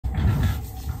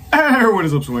Hey, what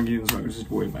is up, Swanky? This is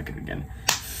just way back again.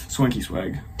 Swanky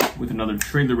Swag with another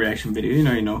trailer reaction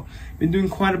video. You know, been doing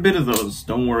quite a bit of those.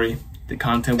 Don't worry, the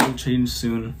content will change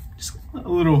soon. Just a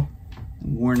little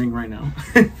warning right now.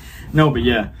 No, but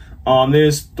yeah,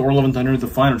 this Thor: Love and Thunder is the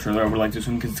final trailer. I would like to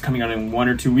assume because it's coming out in 1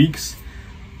 or 2 weeks.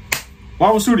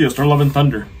 Marvel Studios, Thor: Love and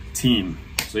Thunder team.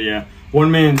 So yeah, 1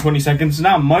 minute and 20 seconds.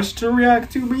 Not much to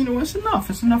react to, but you know, it's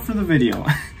enough. It's enough for the video.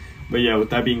 But yeah,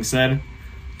 with that being said,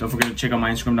 don't forget to check out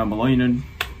my Instagram down below. You know,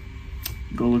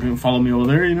 go look and follow me over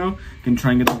there. You know, you can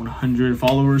try and get to 100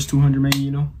 followers, 200 maybe.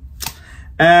 You know,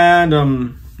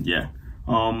 and yeah.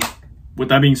 With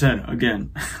that being said,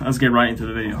 again, let's get right into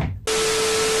the video. All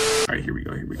right, here we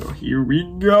go. Here we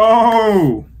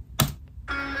go.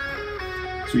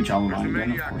 Sweet child of mine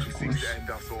again, of course.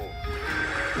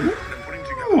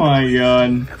 Oh my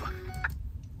god.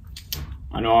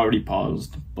 I know I already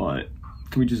paused, but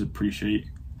can we just appreciate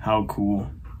how cool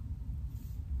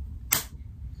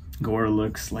Gore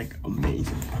looks? Like,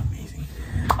 amazing.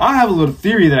 I have a little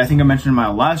theory that I think I mentioned in my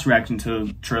last reaction to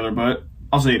the trailer, but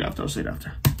I'll say it after.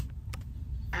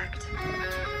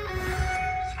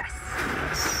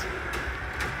 Yes.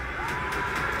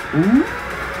 Ooh.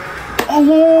 Oh,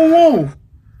 whoa.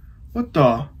 What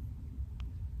the?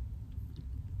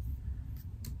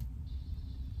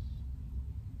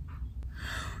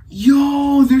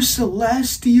 Yo, they're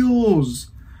Celestials.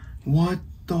 What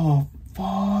the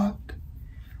fuck?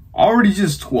 Already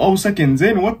just 12 seconds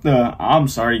in. What the? I'm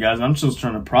sorry, guys. I'm just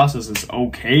trying to process this.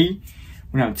 Okay.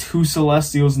 We're gonna have 2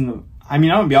 Celestials in the... I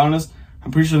mean, I'm gonna be honest.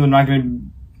 I'm pretty sure they're not gonna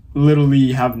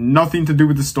literally have nothing to do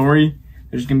with the story.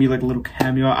 There's gonna be like a little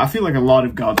cameo. I feel like a lot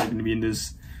of gods are gonna be in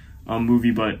this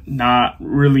movie, but not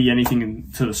really anything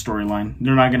to the storyline.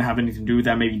 They're not gonna have anything to do with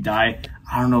that. Maybe die.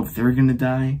 I don't know if they're gonna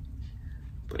die.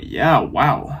 But yeah,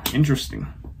 wow. Interesting.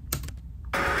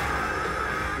 We've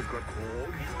got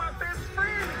Korg. He's my best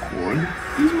friend. Korg?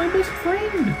 He's my best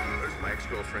friend. There's my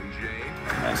ex-girlfriend Jane.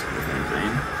 Ex-girlfriend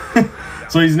Jane.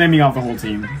 So he's naming off the whole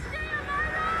team. The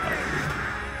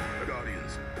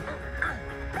Guardians.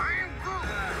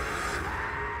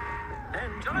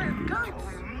 And giant goats.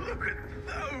 Look at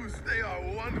those. They are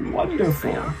wonderful.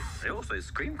 Wonderful. They also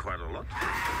scream quite a lot.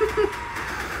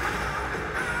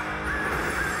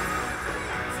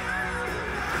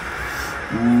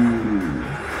 Ooh.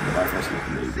 The Bifrost looks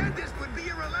amazing. Said this would be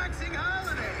a relaxing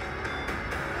holiday.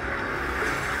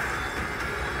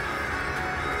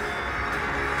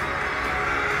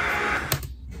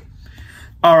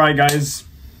 Alright, guys.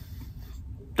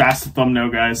 That's the thumbnail,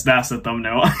 guys. That's the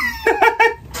thumbnail.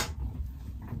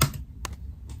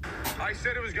 I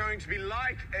said it was going to be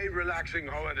like a relaxing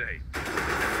holiday.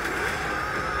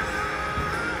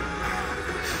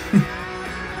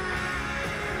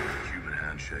 Human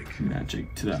handshake.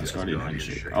 Magic to the Asgardian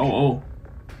handshake. Oh.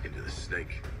 Into the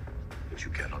snake, which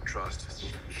you cannot trust.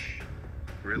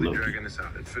 Really Loki. dragging this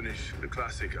out and finish the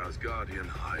classic Asgardian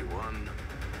high one.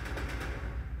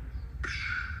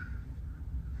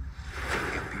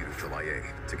 July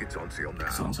 8th. Tickets on sale now.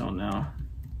 It's on sale now.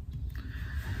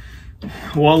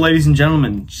 Well, ladies and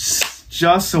gentlemen,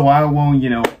 just so I won't, you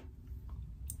know,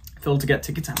 fail to get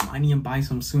tickets, I might need to buy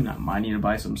some soon.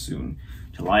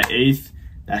 July 8th.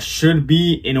 That should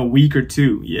be in a week or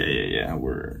two. Yeah.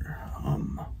 We're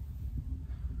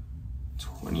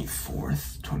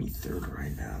 24th, 23rd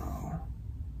right now.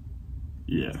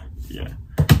 Yeah.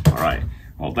 All right.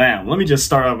 Well, damn. Let me just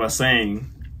start off by saying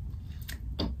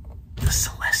the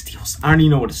Celestials. I don't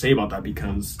even know what to say about that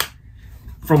because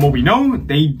from what we know,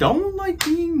 they don't like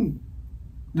being...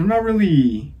 They're not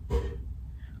really...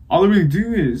 All they really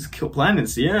do is kill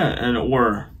planets, yeah,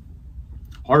 or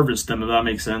harvest them, if that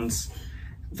makes sense.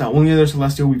 The only other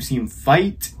Celestial we've seen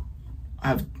fight... I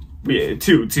have... Yeah,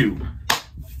 two.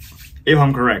 If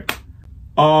I'm correct.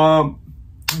 The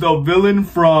villain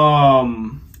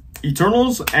from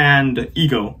Eternals and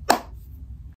Ego.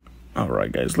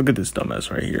 Alright, guys, look at this dumbass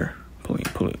right here.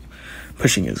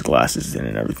 Pushing his glasses in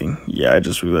and everything. Yeah, I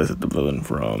just realized that the villain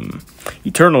from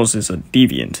Eternals is a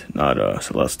deviant, not a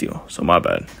Celestial. So my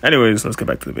bad. Anyways, let's get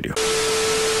back to the video.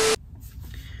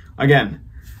 Again,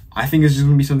 I think it's just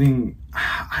gonna be something.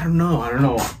 I don't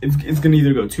know. It's gonna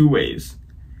either go 2 ways.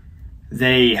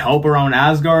 They help around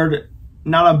Asgard,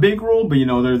 not a big role, but you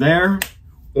know they're there.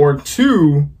 Or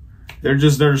 2, they're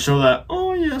just there to show that,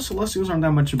 oh yeah, Celestials aren't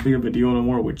that much big of a deal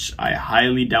anymore, which I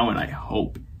highly doubt, and I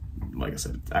hope. Like I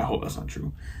said, I hope that's not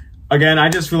true. Again, I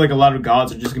just feel like a lot of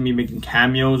gods are just gonna be making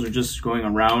cameos or just going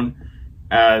around,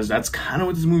 as that's kind of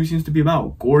what this movie seems to be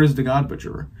about. Gore is the god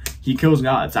butcher. He kills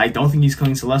gods. I don't think he's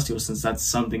killing Celestials since that's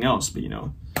something else, but you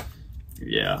know.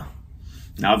 Yeah.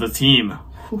 Now the team.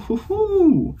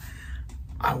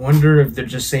 I wonder if they're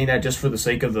just saying that just for the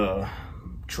sake of the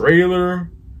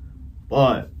trailer.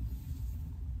 But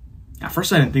at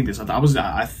first I didn't think this. I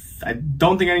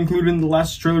don't think I included it in the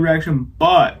last trailer reaction,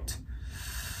 but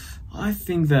I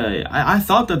think that I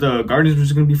thought that the Guardians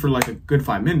was going to be for like a good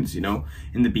 5 minutes, you know,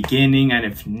 in the beginning and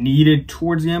if needed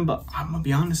towards the end. But I'm gonna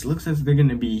be honest, it looks like they're going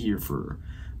to be here for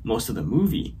most of the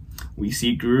movie. We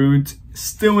see Groot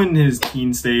still in his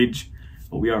teen stage,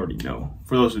 but we already know,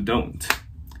 for those who don't,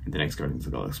 in the next Guardians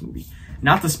of the Galaxy movie,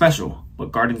 not the special,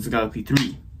 but Guardians of the Galaxy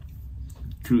 3,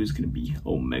 Groot is going to be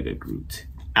Omega Groot,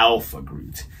 Alpha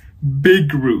Groot, Big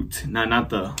Groot. Not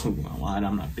the, well,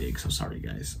 I'm not big, so sorry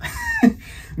guys.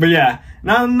 But yeah,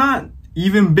 not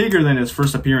even bigger than his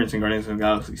first appearance in Guardians of the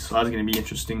Galaxy, so that's going to be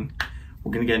interesting.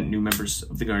 We're going to get new members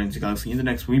of the Guardians of the Galaxy in the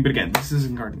next movie, but again, this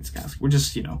isn't Guardians of the Galaxy. We're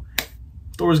just, you know,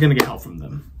 Thor's going to get help from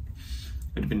them.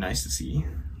 It'd been nice to see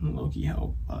Loki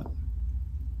help, but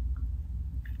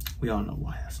we all know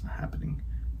why that's not happening.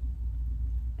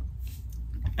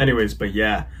 Anyways, but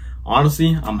yeah,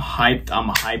 honestly, I'm hyped.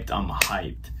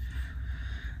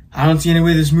 I don't see any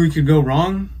way this movie could go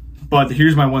wrong, but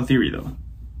here's my one theory though.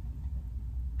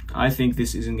 I think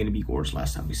this isn't going to be Gor's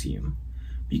last time we see him,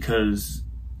 because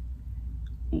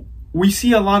we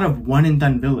see a lot of one and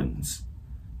done villains.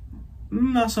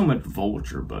 Not so much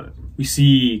Vulture, but we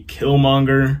see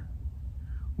Killmonger,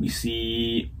 we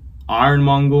see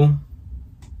Ironmonger,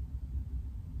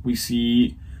 we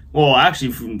see, well,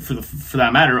 actually, for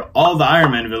that matter, all the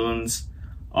Iron Man villains,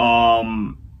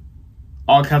 all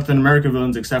Captain America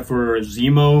villains except for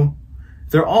Zemo,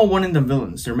 they're all one and done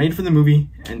villains. They're made for the movie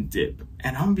and dip.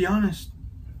 And I'm gonna be honest,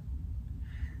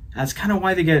 that's kind of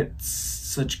why they get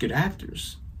such good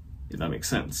actors, if that makes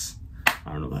sense.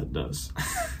 I don't know if that does.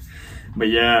 But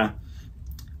yeah,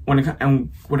 when it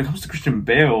comes to Christian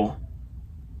Bale,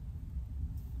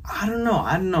 I don't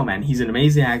know, man. He's an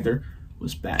amazing actor.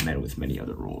 Was Batman with many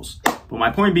other roles. But my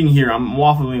point being here, I'm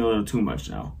waffling a little too much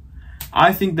now.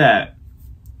 I think that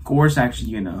Gor's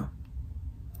actually gonna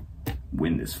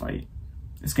win this fight.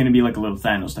 It's gonna be like a little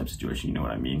Thanos type situation, you know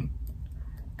what I mean?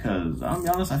 Because I'll be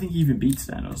honest, I think he even beats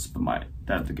Thanos. But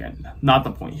that's again not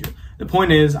the point here. The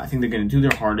point is, I think they're gonna do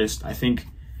their hardest. I think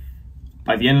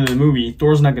by the end of the movie,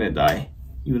 Thor's not gonna die,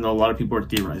 even though a lot of people are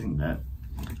theorizing that.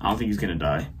 I don't think he's gonna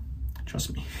die.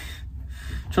 Trust me.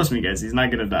 Trust me, guys. He's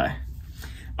not gonna die.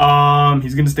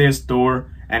 He's gonna stay as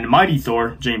Thor, and Mighty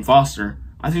Thor, Jane Foster,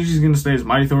 I think she's gonna stay as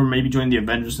Mighty Thor, maybe join the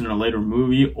Avengers in a later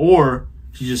movie, or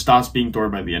she just stops being Thor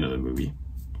by the end of the movie.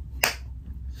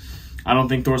 I don't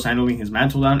think Thor's handling his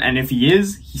mantle down, and if he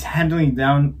is, he's handing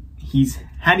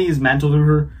his mantle to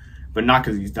her, but not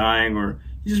because he's dying or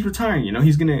he's just retiring, you know?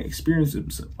 He's gonna experience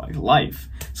like life.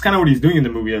 It's kind of what he's doing in the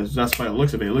movie. That's why it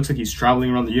looks of it. It looks like he's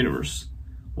traveling around the universe.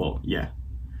 Well, yeah.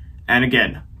 And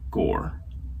again, Gorr.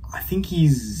 I think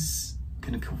he's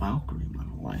gonna kill Valkyrie. I'm not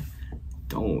gonna lie.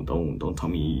 Don't tell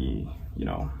me. You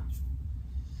know,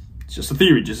 it's just a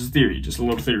theory. Just a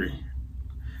little theory.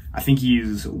 I think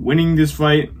he's winning this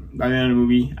fight by the end of the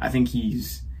movie. I think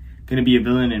he's gonna be a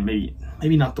villain, and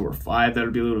maybe not Thor 5.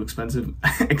 That'll be a little expensive,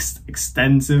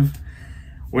 extensive.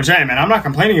 Which, hey, man, I'm not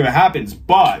complaining if it happens,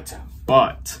 but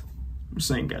I'm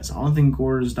saying, guys, I don't think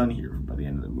Gorr is done here by the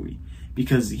end of the movie,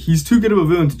 because he's too good of a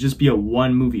villain to just be a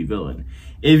one-movie villain.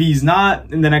 If he's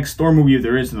not in the next Thor movie, if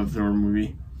there is another Thor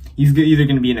movie, he's either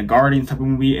going to be in a Guardians type of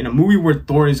movie, in a movie where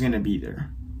Thor is going to be there.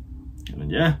 And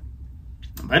then, yeah,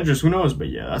 Avengers, who knows? But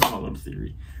yeah, that's my little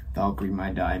theory. Valkyrie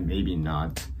might die, maybe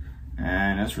not.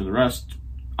 And as for the rest,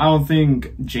 I don't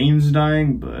think Jane's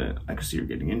dying, but I could see her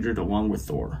getting injured along with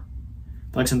Thor.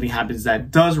 If like something happens that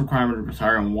does require him to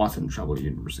retire and wants him to travel the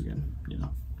universe again, you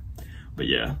know. But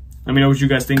yeah, let me know what you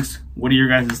guys think. What are your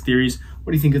guys' theories?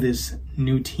 What do you think of this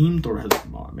new team Thor has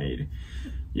made?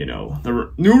 You know,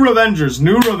 the new Revengers.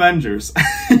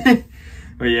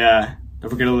 But yeah, don't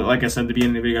forget to, like I said at the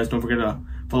beginning of the video, guys, don't forget to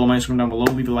follow my Instagram down below.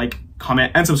 Leave a like,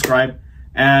 comment, and subscribe.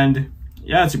 And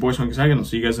yeah, it's your boy Smoking Second. I'll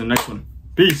see you guys in the next one.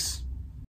 Peace.